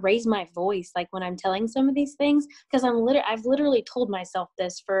like I raise my voice like when I'm telling some of these things, because I've literally told myself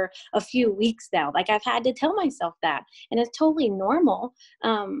this for a few weeks now. Like, I've had to tell myself that, and it's totally normal.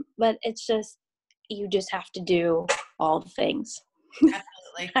 But it's just, you just have to do all the things.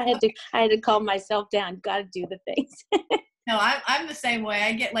 Absolutely. I had to calm myself down. Got to do the things. No, I'm the same way.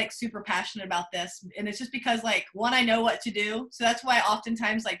 I get like super passionate about this, and it's just because, like, one, I know what to do. So that's why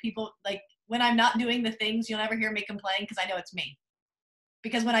oftentimes, like, people, like, when I'm not doing the things, you'll never hear me complain, because I know it's me.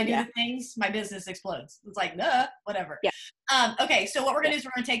 Because when I do the things, my business explodes. It's like, whatever. Yeah. Okay, so what we're going to do is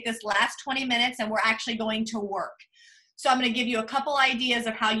we're going to take this last 20 minutes and we're actually going to work. So I'm going to give you a couple ideas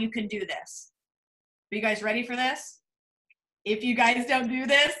of how you can do this. Are you guys ready for this? If you guys don't do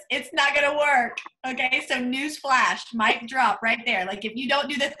this, it's not going to work. Okay, so news flash, mic drop right there. Like, if you don't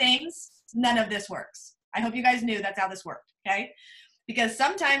do the things, none of this works. I hope you guys knew that's how this worked, okay? Because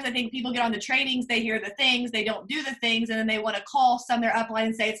sometimes I think people get on the trainings, they hear the things, they don't do the things, and then they want to call some their upline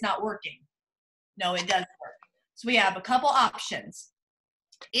and say it's not working. No, it does work. So we have a couple options.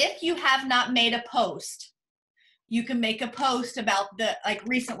 If you have not made a post, you can make a post about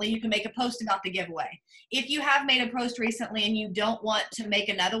recently, you can make a post about the giveaway. If you have made a post recently and you don't want to make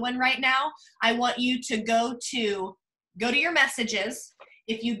another one right now, I want you to go to your messages.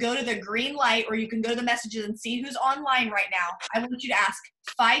 If you go to the green light, or you can go to the messages and see who's online right now, I want you to ask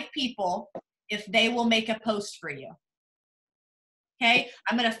 5 people if they will make a post for you. Okay,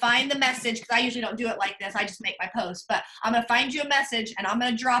 I'm going to find the message, because I usually don't do it like this. I just make my post. But I'm going to find you a message, and I'm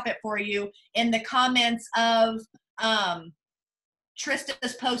going to drop it for you in the comments of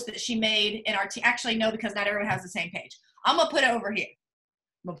Trista's post that she made in our actually, no, because not everyone has the same page. I'm going to put it over here.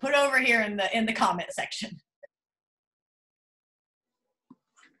 I'm going to put it over here in the comment section.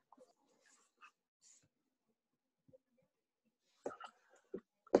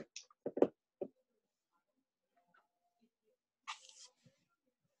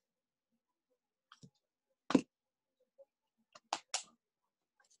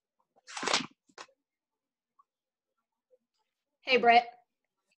 Hey, Britt.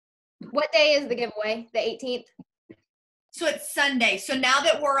 What day is the giveaway? The 18th? So it's Sunday. So now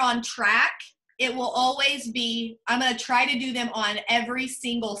that we're on track, it will always be, I'm going to try to do them on every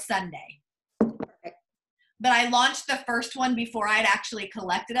single Sunday. Perfect. But I launched the first one before I'd actually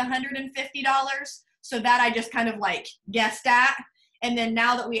collected $150. So that I just kind of like guessed at. And then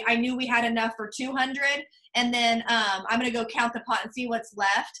now that I knew we had enough for 200, and then I'm going to go count the pot and see what's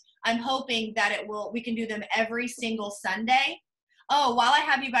left. I'm hoping that we can do them every single Sunday. Oh, while I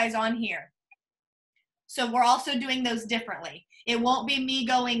have you guys on here. So we're also doing those differently. It won't be me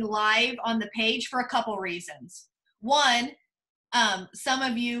going live on the page for a couple reasons. One, Some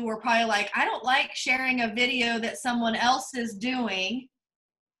of you were probably like, I don't like sharing a video that someone else is doing,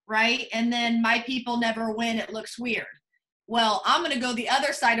 right? And then my people never win, it looks weird. Well, I'm going to go the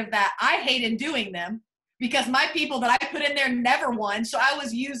other side of that. I hated doing them because my people that I put in there never won. So I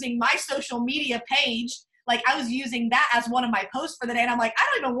was using my social media page, like I was using that as one of my posts for the day. And I'm like, I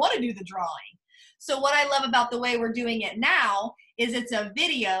don't even want to do the drawing. So what I love about the way we're doing it now is it's a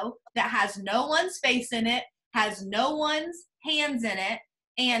video that has no one's face in it, has no one's hands in it,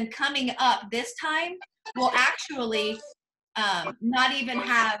 and coming up this time will actually not even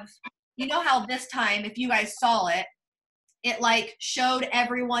have, you know how this time, if you guys saw it, it like showed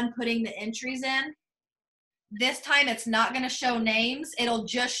everyone putting the entries in. This time it's not going to show names. It'll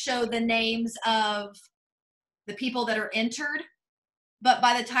just show the names of the people that are entered. But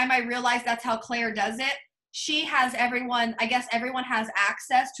by the time I realized that's how Claire does it, she has everyone, I guess everyone has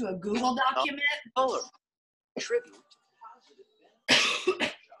access to a Google document. Tribute. I'm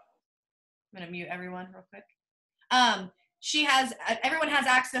going to mute everyone real quick. Everyone has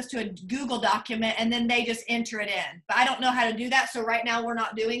access to a Google document and then they just enter it in. But I don't know how to do that. So right now we're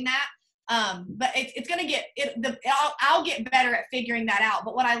not doing that. But it's going to get, I'll get better at figuring that out.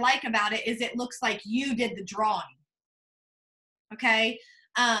 But what I like about it is it looks like you did the drawing. Okay.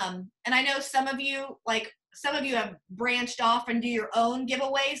 And I know some of you have branched off and do your own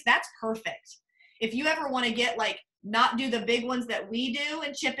giveaways. That's perfect. If you ever want to get like, not do the big ones that we do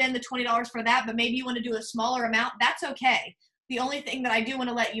and chip in the $20 for that, but maybe you want to do a smaller amount, that's okay. The only thing that I do want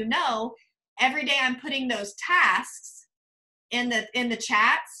to let you know, every day I'm putting those tasks in the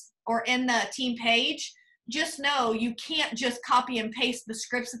chats or in the team page. Just know you can't just copy and paste the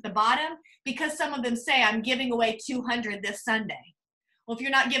scripts at the bottom because some of them say I'm giving away 200 this Sunday. Well, if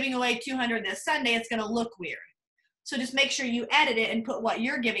you're not giving away 200 this Sunday, it's going to look weird. So just make sure you edit it and put what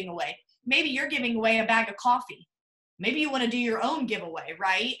you're giving away. Maybe you're giving away a bag of coffee. Maybe you want to do your own giveaway,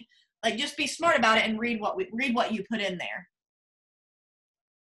 right? Like just be smart about it and read what you put in there.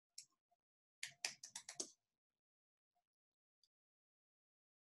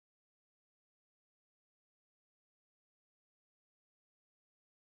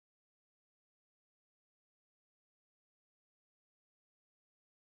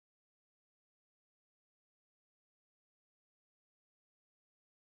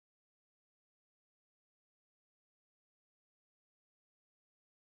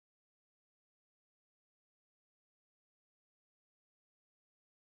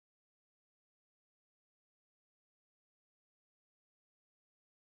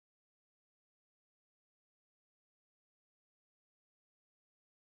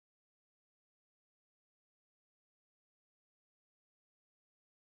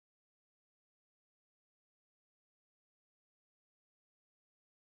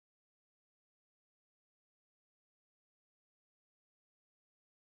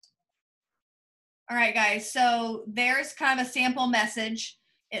 All right, guys, so there's kind of a sample message.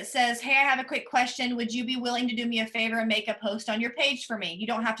 It says, hey, I have a quick question. Would you be willing to do me a favor and make a post on your page for me? You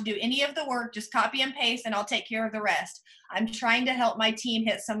don't have to do any of the work, just copy and paste and I'll take care of the rest. I'm trying to help my team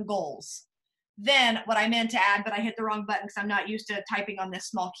hit some goals. Then what I meant to add, but I hit the wrong button because I'm not used to typing on this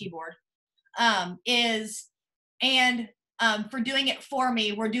small keyboard, for doing it for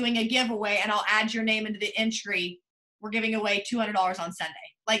me, we're doing a giveaway and I'll add your name into the entry. We're giving away $200 on Sunday.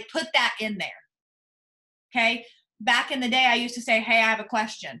 Like put that in there. Okay. Back in the day, I used to say, hey, I have a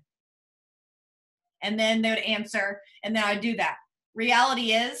question. And then they would answer, and then I would do that.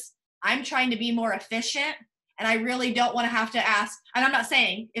 Reality is, I'm trying to be more efficient, and I really don't want to have to ask. And I'm not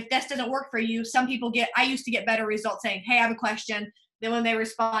saying if this doesn't work for you, some people I used to get better results saying, hey, I have a question. Then when they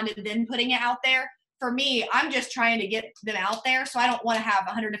responded, then putting it out there. For me, I'm just trying to get them out there, so I don't want to have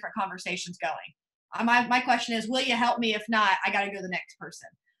 100 different conversations going. My question is, will you help me? If not, I got to go to the next person.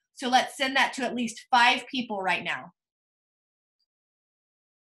 So let's send that to at least 5 people right now.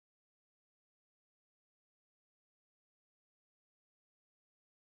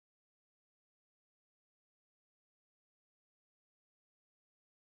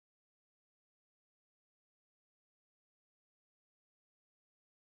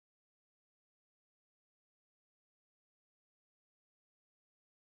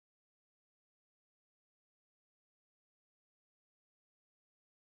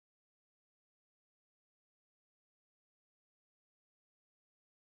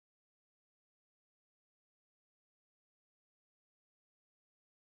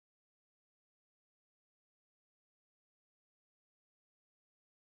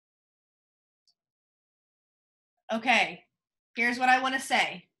 Okay, here's what I want to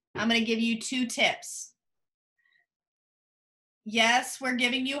say. I'm going to give you 2 tips. Yes, we're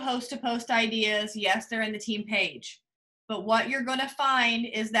giving you host to post ideas. Yes, they're in the team page. But what you're going to find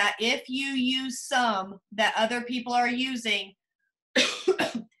is that if you use some that other people are using,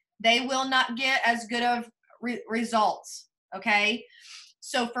 they will not get as good of results. Okay.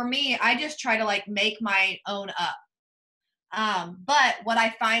 So for me, I just try to like make my own up. But what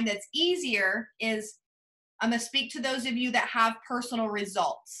I find that's easier is I'm going to speak to those of you that have personal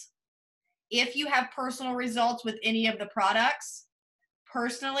results. If you have personal results with any of the products,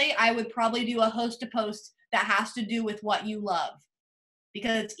 personally, I would probably do a host to post that has to do with what you love,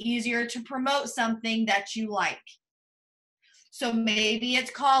 because it's easier to promote something that you like. So maybe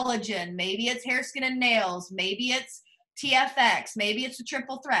it's collagen, maybe it's hair, skin, and nails, maybe it's TFX, maybe it's a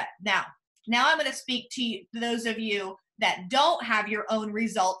triple threat. Now I'm going to speak to those of you that don't have your own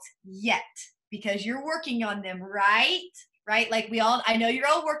results yet, because you're working on them, right? Like I know you're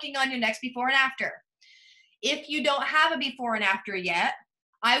all working on your next before and after. If you don't have a before and after yet,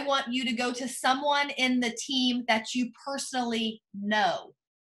 I want you to go to someone in the team that you personally know.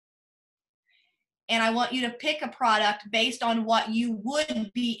 And I want you to pick a product based on what you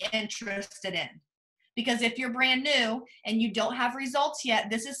would be interested in. Because if you're brand new and you don't have results yet,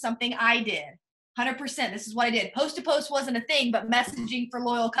 this is something I did. 100%. This is what I did. Post to post wasn't a thing, but messaging for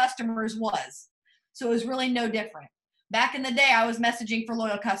loyal customers was. So it was really no different. Back in the day, I was messaging for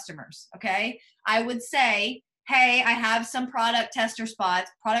loyal customers. Okay. I would say, hey, I have some product tester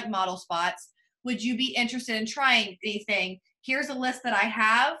spots, product model spots. Would you be interested in trying anything? Here's a list that I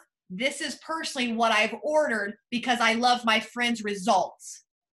have. This is personally what I've ordered because I love my friend's results.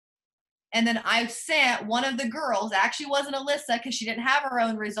 And then I sent one of the girls, actually wasn't Alyssa because she didn't have her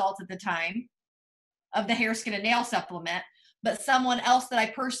own results at the time of the hair, skin, and nail supplement, but someone else that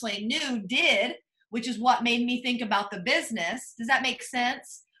I personally knew did, which is what made me think about the business. Does that make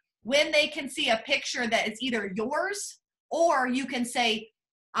sense? When they can see a picture that is either yours, or you can say,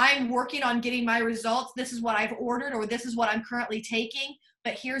 I'm working on getting my results. This is what I've ordered, or this is what I'm currently taking,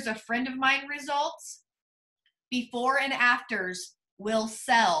 but here's a friend of mine results. Before and afters will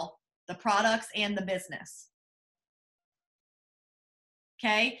sell the products and the business.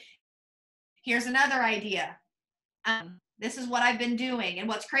 Okay. Here's another idea. This is what I've been doing. And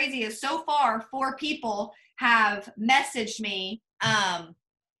what's crazy is so far, 4 people have messaged me,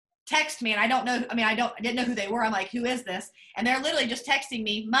 text me, and I didn't know who they were. I'm like, who is this? And they're literally just texting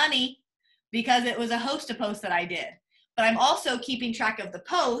me money because it was a host to post that I did. But I'm also keeping track of the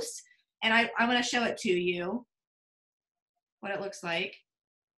posts, and I'm going to show it to you, what it looks like.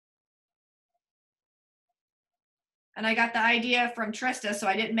 And I got the idea from Trista, so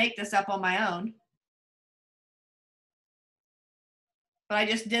I didn't make this up on my own. But I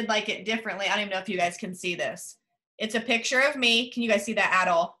just did like it differently. I don't even know if you guys can see this. It's a picture of me. Can you guys see that at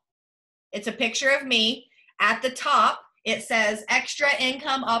all? It's a picture of me. At the top, it says extra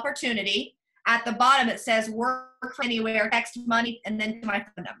income opportunity. At the bottom, it says work from anywhere, text money, and then my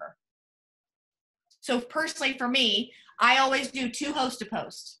phone number. So personally for me, I always do 2 host to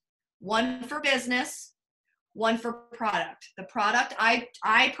post. One for business, one for product. The product,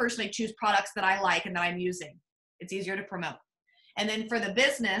 I personally choose products that I like and that I'm using. It's easier to promote. And then for the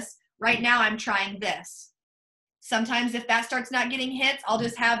business, right now I'm trying this. Sometimes if that starts not getting hits, I'll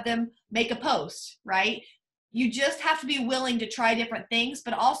just have them make a post, right? You just have to be willing to try different things.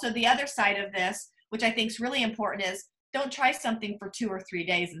 But also the other side of this, which I think is really important, is don't try something for 2 or 3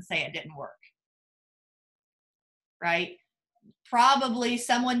 days and say it didn't work, right? Probably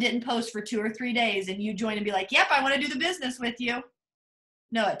someone didn't post for 2 or 3 days and you join and be like, yep, I want to do the business with you.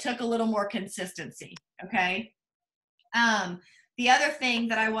 No, it took a little more consistency. Okay. The other thing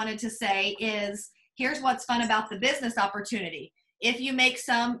that I wanted to say is, here's what's fun about the business opportunity. If you make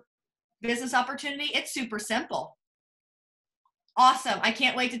some business opportunity, it's super simple. Awesome. I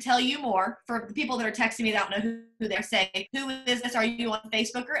can't wait to tell you more. For the people that are texting me that don't know who they're saying, who is this? Are you on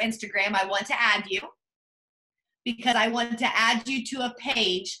Facebook or Instagram? I want to add you, because I want to add you to a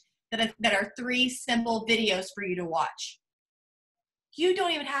page that are 3 simple videos for you to watch. You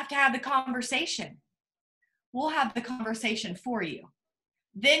don't even have to have the conversation. We'll have the conversation for you.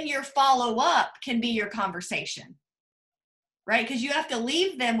 Then your follow-up can be your conversation, right? Because you have to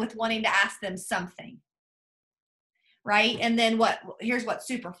leave them with wanting to ask them something, right? And then here's what's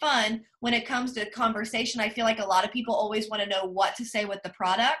super fun. When it comes to conversation, I feel like a lot of people always want to know what to say with the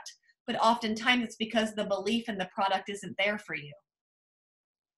product, but oftentimes it's because the belief in the product isn't there for you.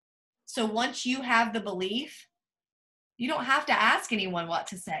 So once you have the belief, you don't have to ask anyone what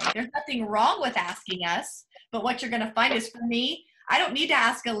to say. There's nothing wrong with asking us, but what you're going to find is, for me, I don't need to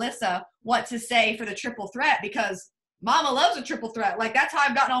ask Alyssa what to say for the triple threat, because Mama loves a triple threat. Like, that's how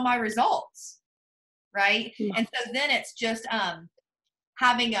I've gotten all my results, right? Yeah. And so then it's just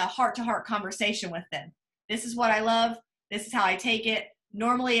having a heart-to-heart conversation with them. This is what I love. This is how I take it.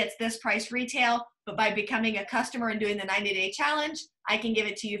 Normally it's this price retail, but by becoming a customer and doing the 90-day challenge, I can give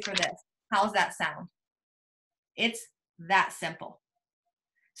it to you for this. How's that sound? It's that simple.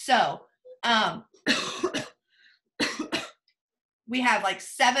 So we have like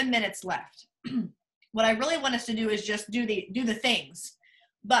 7 minutes left. What I really want us to do is just do the things.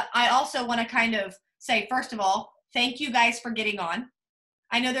 But I also want to kind of say, first of all, thank you guys for getting on.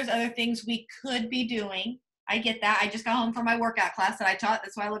 I know there's other things we could be doing. I get that. I just got home from my workout class that I taught.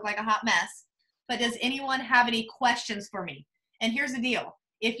 That's why I look like a hot mess. But does anyone have any questions for me? And here's the deal.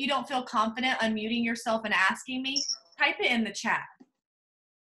 If you don't feel confident unmuting yourself and asking me, type it in the chat.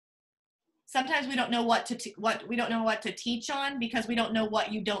 Sometimes we don't know what to teach on because we don't know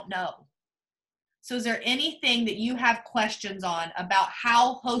what you don't know. So is there anything that you have questions on about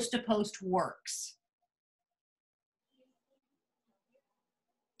how host-to-post works?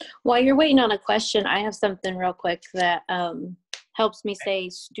 While you're waiting on a question, I have something real quick that helps me stay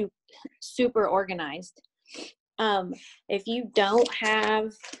super organized. If you don't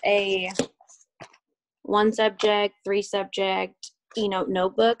have a 1 subject, 3 subject,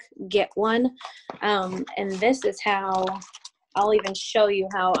 notebook, get one. And this is how I'll even show you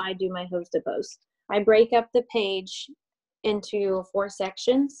how I do my host-to-post. I break up the page into 4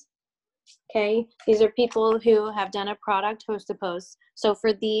 sections. Okay, these are people who have done a product host-to-post. So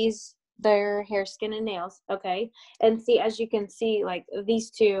for these, they're hair, skin, and nails. Okay, and see, as you can see, like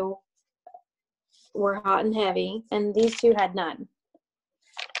these 2 were hot and heavy, and these 2 had none.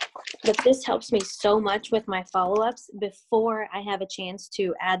 But this helps me so much with my follow-ups before I have a chance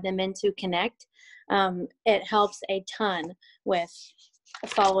to add them into Connect. It helps a ton with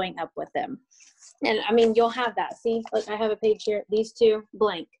following up with them. And I mean, you'll have that. See, look, I have a page here. These 2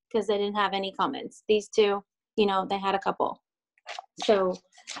 blank because they didn't have any comments. These 2, they had a couple. So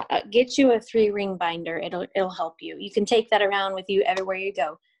get you a 3-ring binder. It'll help you. You can take that around with you everywhere you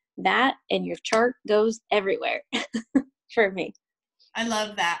go. That and your chart goes everywhere for me. I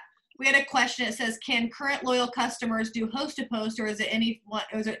love that. We had a question. It says, can current loyal customers do host-to-post, or is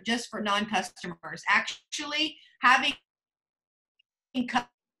it just for non-customers? Actually, having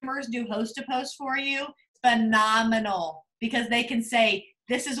customers do host-to-post for you, phenomenal, because they can say,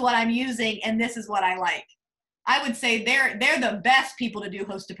 this is what I'm using and this is what I like. I would say they're the best people to do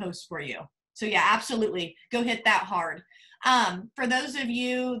host-to-post for you. So yeah, absolutely. Go hit that hard. For those of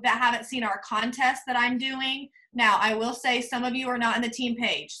you that haven't seen our contest that I'm doing, now I will say some of you are not in the team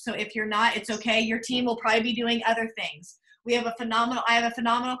page. So if you're not, it's okay. Your team will probably be doing other things. I have a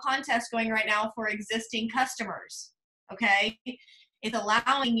phenomenal contest going right now for existing customers. Okay. It's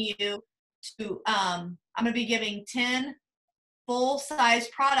allowing you to, I'm going to be giving 10 full-size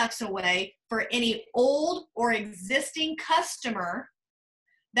products away for any old or existing customer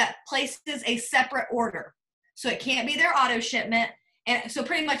that places a separate order. So it can't be their auto shipment. And so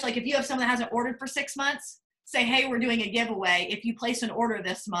pretty much like if you have someone that hasn't ordered for 6 months, say, hey, we're doing a giveaway. If you place an order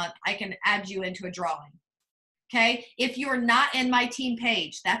this month, I can add you into a drawing. Okay. If you're not in my team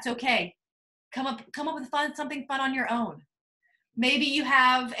page, that's okay. Come up with something fun on your own. Maybe you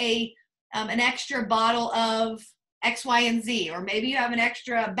have an extra bottle of X, Y, and Z, or maybe you have an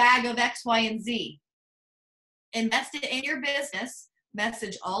extra bag of X, Y, and Z. Invest it in your business.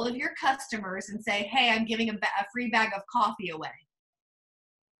 Message all of your customers and say, hey, I'm giving a free bag of coffee away.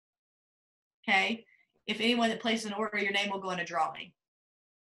 Okay. If anyone that places an order, your name will go in a drawing.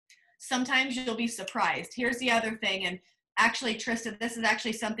 Sometimes you'll be surprised. Here's the other thing. And actually, Tristan, this is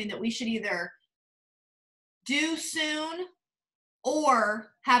actually something that we should either do soon or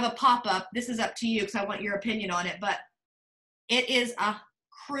have a pop-up. This is up to you because I want your opinion on it. But it is a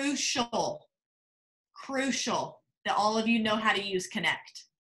crucial that all of you know how to use Connect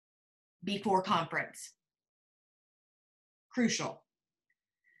before conference. Crucial.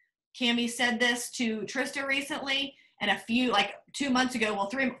 Cami said this to Trista recently, and 2 months ago,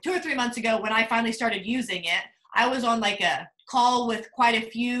 2 or 3 months ago, when I finally started using it, I was on like a call with quite a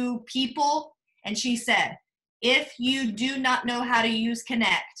few people, and she said, if you do not know how to use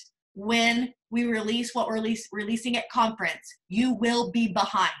Connect when we release what we're releasing at conference, you will be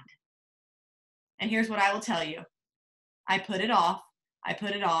behind. And here's what I will tell you. I put it off.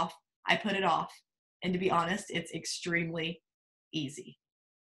 And to be honest, it's extremely easy.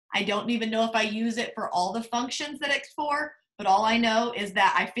 I don't even know if I use it for all the functions that it's for, but all I know is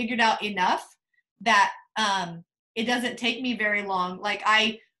that I figured out enough that it doesn't take me very long. Like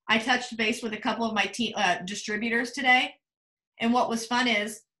I touched base with a couple of my distributors today, and what was fun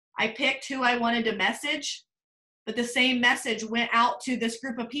is I picked who I wanted to message, but the same message went out to this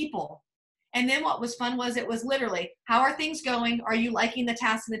group of people. And then what was fun was it was literally, how are things going? Are you liking the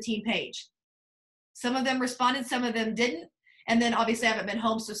tasks in the team page? Some of them responded, some of them didn't. And then obviously I haven't been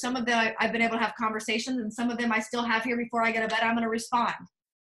home. So some of them I've been able to have conversations, and some of them I still have here before I go to bed. I'm going to respond.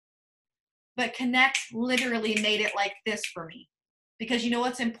 But Connect literally made it like this for me. Because you know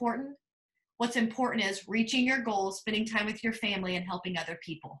what's important? What's important is reaching your goals, spending time with your family, and helping other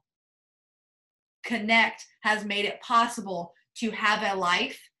people. Connect has made it possible to have a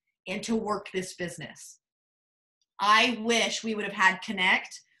life and to work this business. I wish we would have had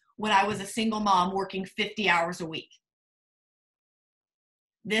Connect when I was a single mom working 50 hours a week.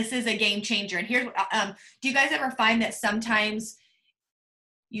 This is a game changer. And here's, do you guys ever find that sometimes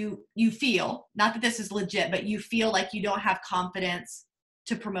you feel, not that this is legit, but you feel like you don't have confidence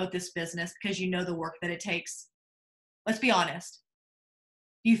to promote this business because you know the work that it takes? Let's be honest.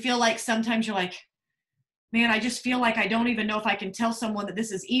 You feel like sometimes you're like, man, I just feel like I don't even know if I can tell someone that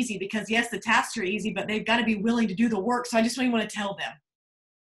this is easy, because yes, the tasks are easy, but they've got to be willing to do the work. So I just don't even want to tell them.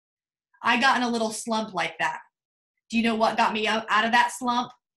 I got in a little slump like that. Do you know what got me out of that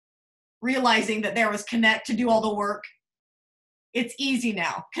slump? Realizing that there was Connect to do all the work. It's easy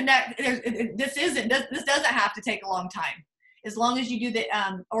now. Connect. This doesn't have to take a long time. As long as you do the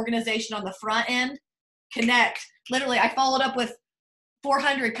organization on the front end, Connect. Literally, I followed up with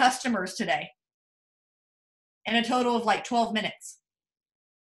 400 customers today in a total of like 12 minutes.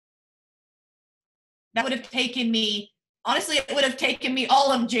 That would have taken me, honestly, it would have taken me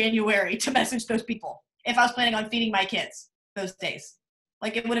all of January to message those people if I was planning on feeding my kids those days.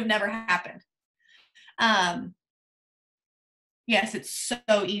 Like, it would have never happened. Yes, it's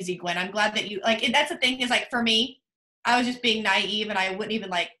so easy, Gwen. I'm glad that you, like, that's the thing is, like, for me, I was just being naive, and I wouldn't even,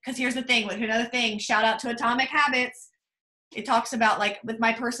 like, because here's the thing, another thing, shout out to Atomic Habits. It talks about, like, with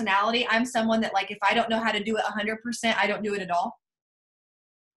my personality, I'm someone that, like, if I don't know how to do it 100%, I don't do it at all.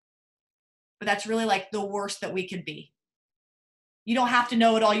 But that's really, like, the worst that we could be. You don't have to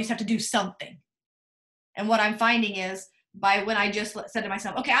know it all. You just have to do something. And what I'm finding is, by when I just said to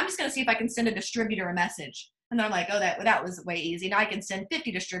myself, okay, I'm just going to see if I can send a distributor a message. And then I'm like, oh, that was way easy. Now I can send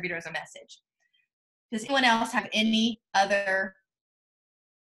 50 distributors a message. Does anyone else have any other?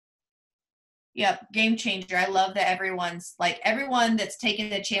 Yep, game changer. I love that everyone that's taken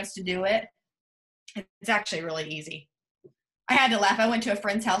the chance to do it, it's actually really easy. I had to laugh. I went to a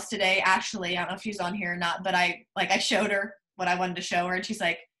friend's house today, Ashley. I don't know if she's on here or not, but I showed her what I wanted to show her, and she's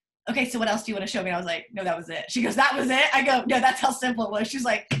like, okay, so what else do you want to show me? I was like, no, that was it. She goes, that was it? I go, no, that's how simple it was. She's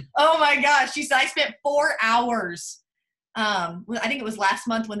like, oh my gosh. She said, I spent 4 hours. I think it was last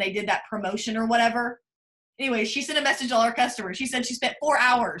month when they did that promotion or whatever. Anyway, she sent a message to all her customers. She said she spent 4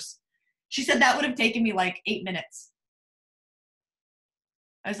 hours. She said that would have taken me like 8 minutes.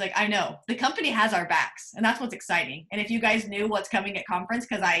 I was like, I know. The company has our backs, and that's what's exciting. And if you guys knew what's coming at conference,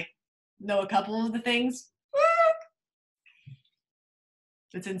 because I know a couple of the things,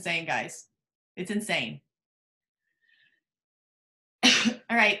 it's insane, guys. It's insane.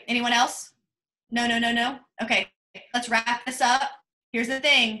 All right. Anyone else? No. Okay. Let's wrap this up. Here's the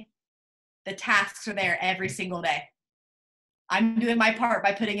thing. The tasks are there every single day. I'm doing my part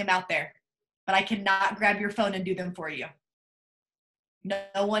by putting them out there, but I cannot grab your phone and do them for you.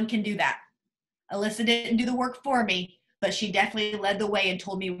 No one can do that. Alyssa didn't do the work for me, but she definitely led the way and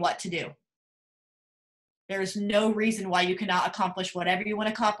told me what to do. There's no reason why you cannot accomplish whatever you want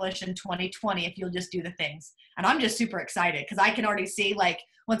to accomplish in 2020 if you'll just do the things. And I'm just super excited because I can already see, like,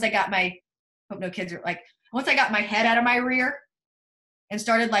 once I got my, hope no kids are, like, once I got my head out of my rear and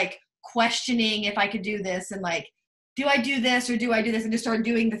started, like, questioning if I could do this and, like, do I do this or do I do this, and just started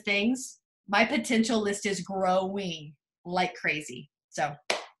doing the things, my potential list is growing like crazy. So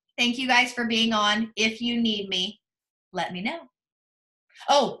thank you guys for being on. If you need me, let me know.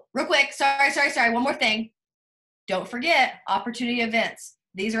 Oh, real quick. Sorry. One more thing. Don't forget opportunity events.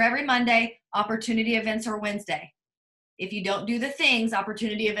 These are every Monday. Opportunity events are Wednesday. If you don't do the things,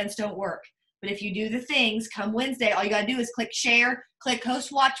 opportunity events don't work. But if you do the things, come Wednesday, all you got to do is click share, click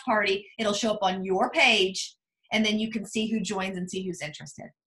host watch party. It'll show up on your page, and then you can see who joins and see who's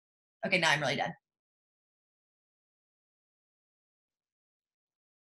interested. Okay, now I'm really done.